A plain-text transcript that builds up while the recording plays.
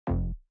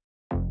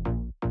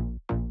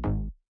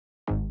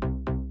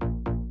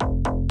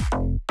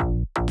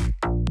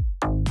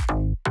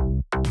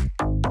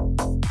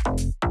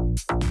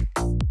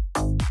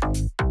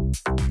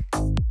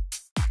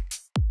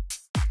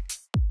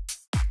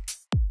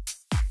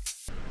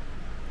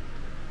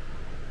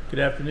Good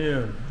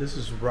afternoon. This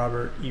is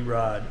Robert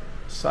Erod,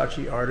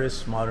 Saatchi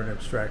artist, modern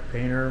abstract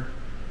painter,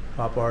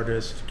 pop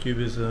artist,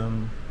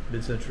 cubism,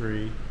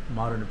 mid-century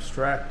modern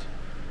abstract.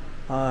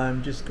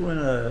 I'm just going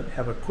to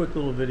have a quick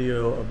little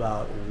video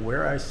about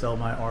where I sell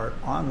my art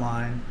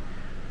online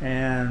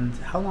and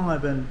how long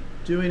I've been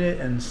doing it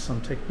and some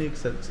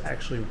techniques that's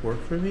actually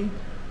worked for me.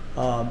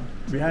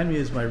 Behind me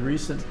is my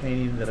recent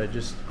painting that I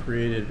just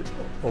created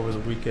over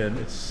the weekend.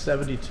 It's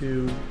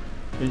 72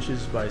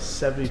 inches by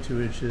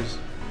 72 inches,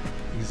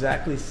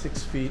 exactly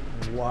 6 feet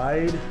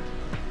wide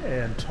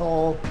and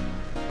tall.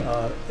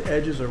 The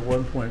edges are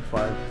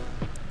 1.5,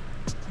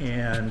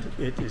 and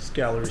it is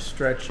gallery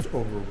stretched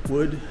over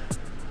wood,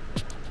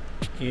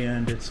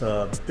 and it's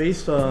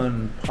based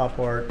on pop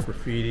art,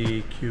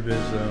 graffiti,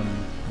 cubism,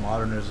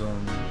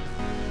 modernism,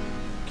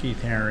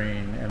 Keith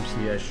Haring, MC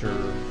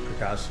Escher,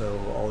 Picasso,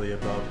 all the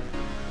above.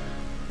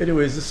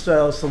 Anyways, this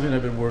style is something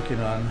I've been working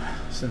on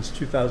since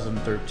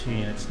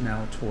 2013. It's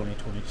now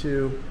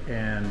 2022,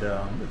 and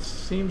it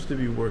seems to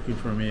be working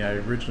for me. I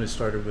originally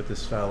started with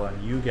this style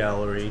on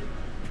Gallery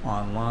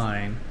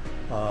online.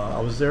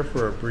 I was there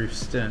for a brief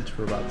stint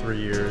for about 3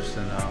 years,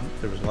 and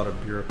there was a lot of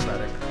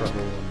bureaucratic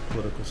trouble and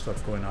political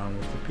stuff going on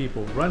with the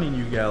people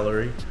running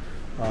Gallery.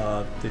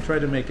 They tried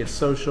to make it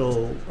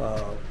social,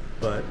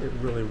 but it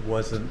really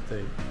wasn't.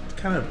 They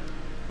kind of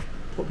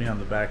put me on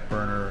the back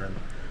burner, and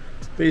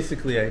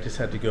basically I just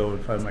had to go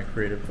and find my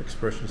creative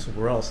expression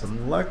somewhere else.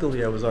 And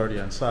luckily I was already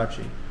on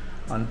Saatchi.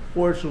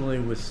 Unfortunately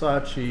with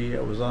Saatchi,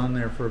 I was on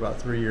there for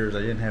about 3 years. I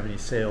didn't have any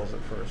sales at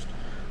first.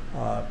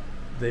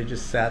 They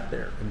just sat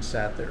there and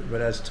sat there.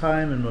 But as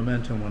time and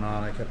momentum went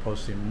on, I kept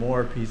posting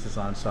more pieces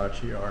on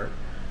Saatchi Art,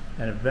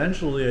 and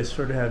eventually I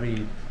started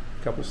having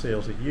a couple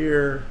sales a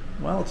year.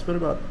 Well, it's been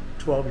about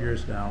 12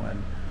 years now,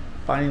 and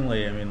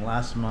finally,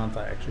 last month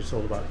I actually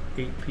sold about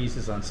 8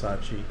 pieces on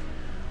Saatchi.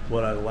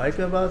 What I like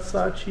about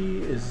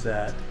Saatchi is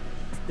that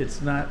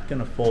it's not going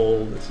to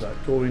fold, it's not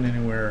going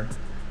anywhere.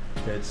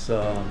 It's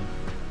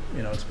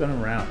it's been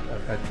around.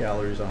 I've had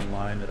galleries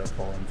online that have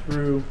fallen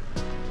through.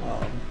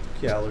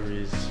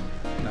 Galleries,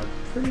 now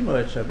pretty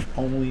much I'm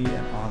only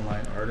an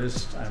online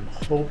artist. I'm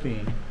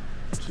hoping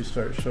to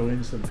start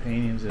showing some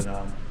paintings in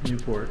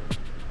Newport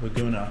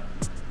Laguna.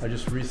 I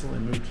just recently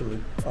moved to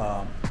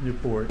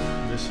Newport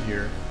this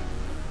year,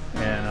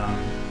 and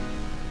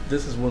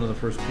this is one of the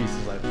first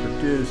pieces I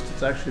produced.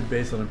 It's actually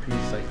based on a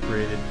piece I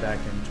created back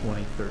in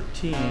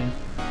 2013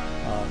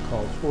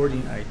 called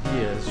Hoarding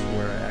Ideas,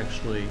 where I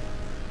actually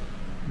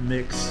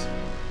mix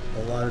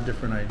a lot of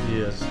different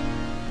ideas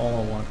all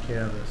on one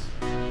canvas.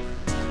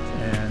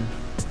 And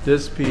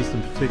this piece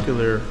in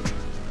particular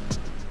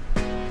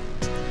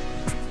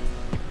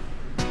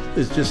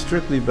is just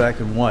strictly black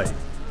and white,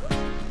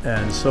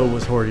 and so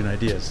was Hoarding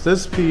Ideas.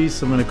 This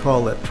piece, I'm going to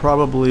call it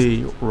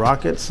probably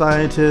Rocket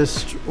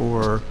Scientist,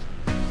 or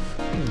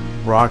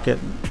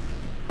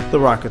the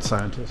Rocket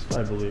Scientist,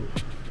 I believe.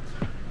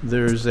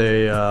 There's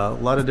a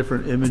lot of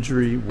different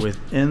imagery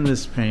within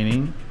this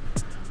painting.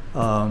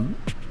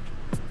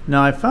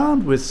 Now I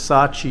found with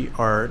Saatchi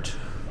art,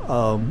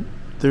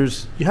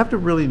 you have to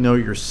really know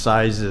your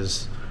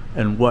sizes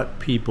and what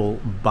people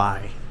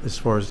buy as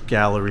far as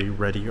gallery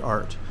ready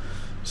art.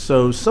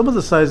 So some of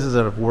the sizes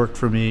that have worked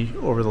for me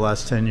over the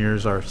last 10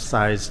 years are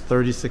size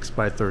 36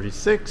 by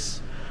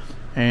 36.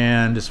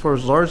 And as far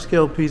as large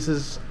scale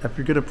pieces, if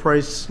you're going to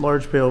price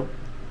large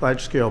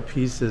scale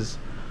pieces,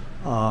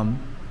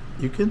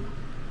 you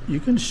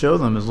can show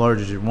them as large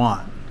as you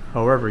want.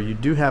 However, you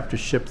do have to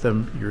ship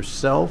them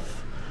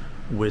yourself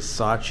with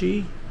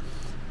Saatchi,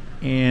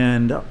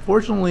 and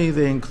fortunately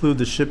they include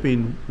the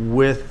shipping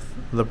with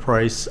the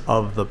price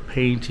of the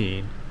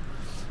painting.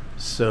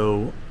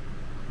 So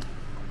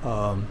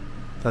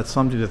that's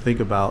something to think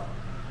about.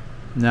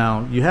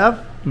 Now you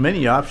have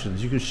many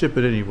options. You can ship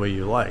it any way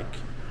you like.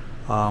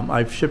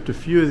 I've shipped a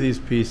few of these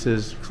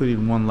pieces,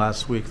 including one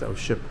last week that was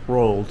shipped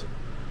rolled,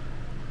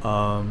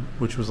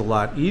 which was a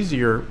lot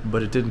easier,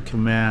 but it didn't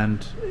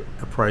command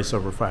a price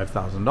over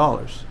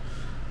 $5,000.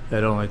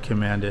 It only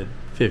commanded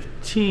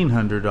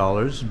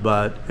 $1,500,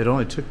 but it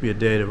only took me a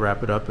day to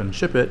wrap it up and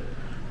ship it.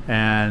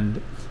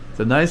 And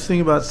the nice thing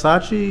about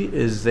Saatchi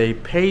is they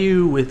pay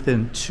you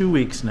within 2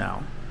 weeks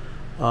now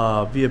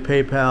via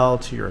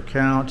PayPal to your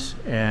account,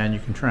 and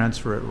you can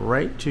transfer it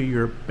right to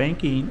your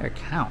banking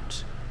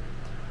account.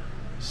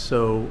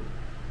 So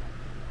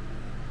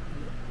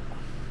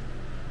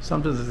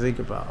something to think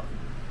about.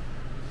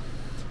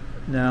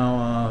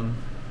 Now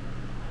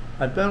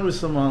I've been with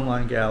some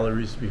online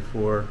galleries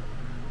before,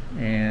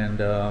 and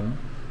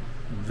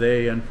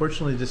they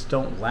unfortunately just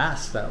don't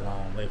last that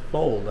long. They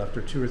fold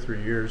after 2 or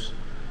 3 years,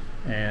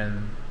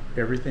 and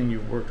everything you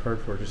worked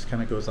hard for just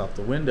kind of goes out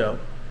the window.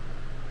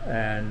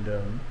 And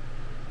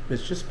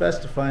it's just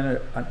best to find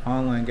an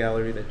online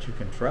gallery that you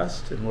can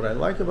trust. And what I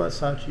like about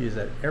Saatchi is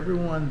that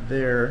everyone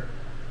there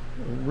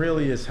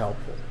really is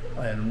helpful,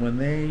 and when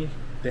they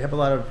have a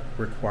lot of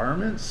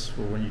requirements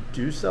for when you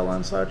do sell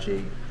on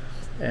Saatchi,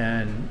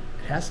 and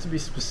it has to be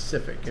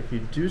specific. If you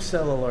do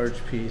sell a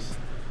large piece,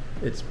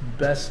 it's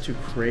best to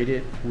create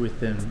it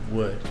within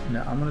wood.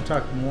 Now I'm going to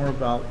talk more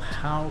about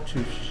how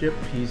to ship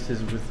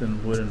pieces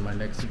within wood in my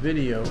next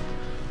video,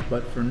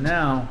 but for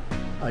now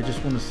I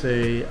just want to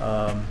say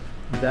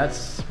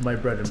that's my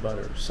bread and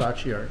butter,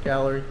 Saatchi Art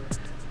Gallery,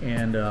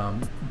 and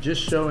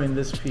just showing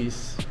this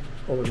piece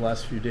over the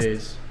last few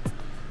days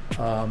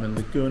in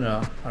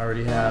Laguna. I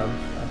already have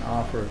an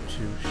offer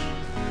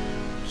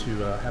to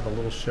have a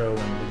little show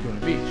in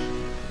Laguna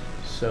Beach.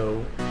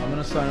 So I'm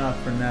going to sign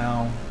off for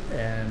now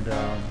and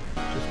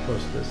just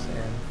post this,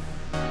 and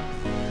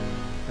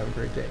have a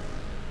great day.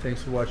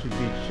 Thanks for watching Beach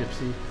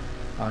Gypsy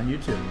on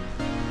YouTube.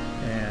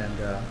 And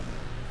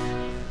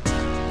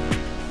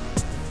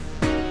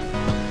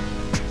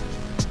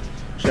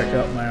check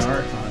out my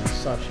art on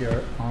Saatchi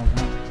Art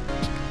Online.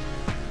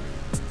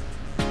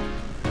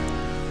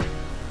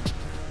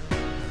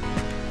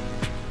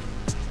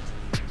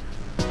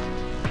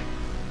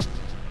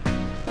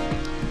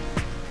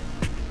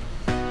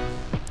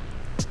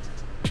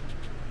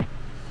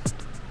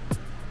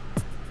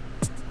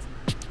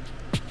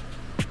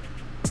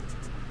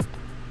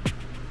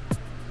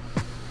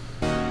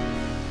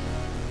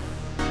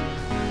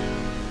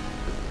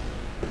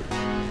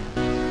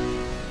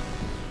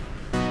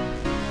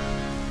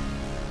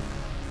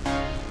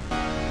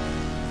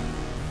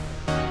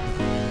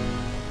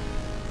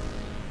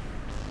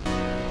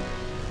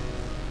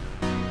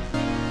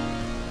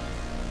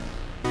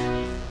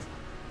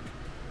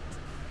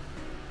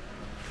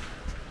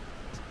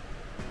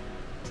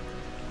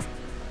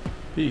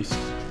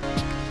 Peace.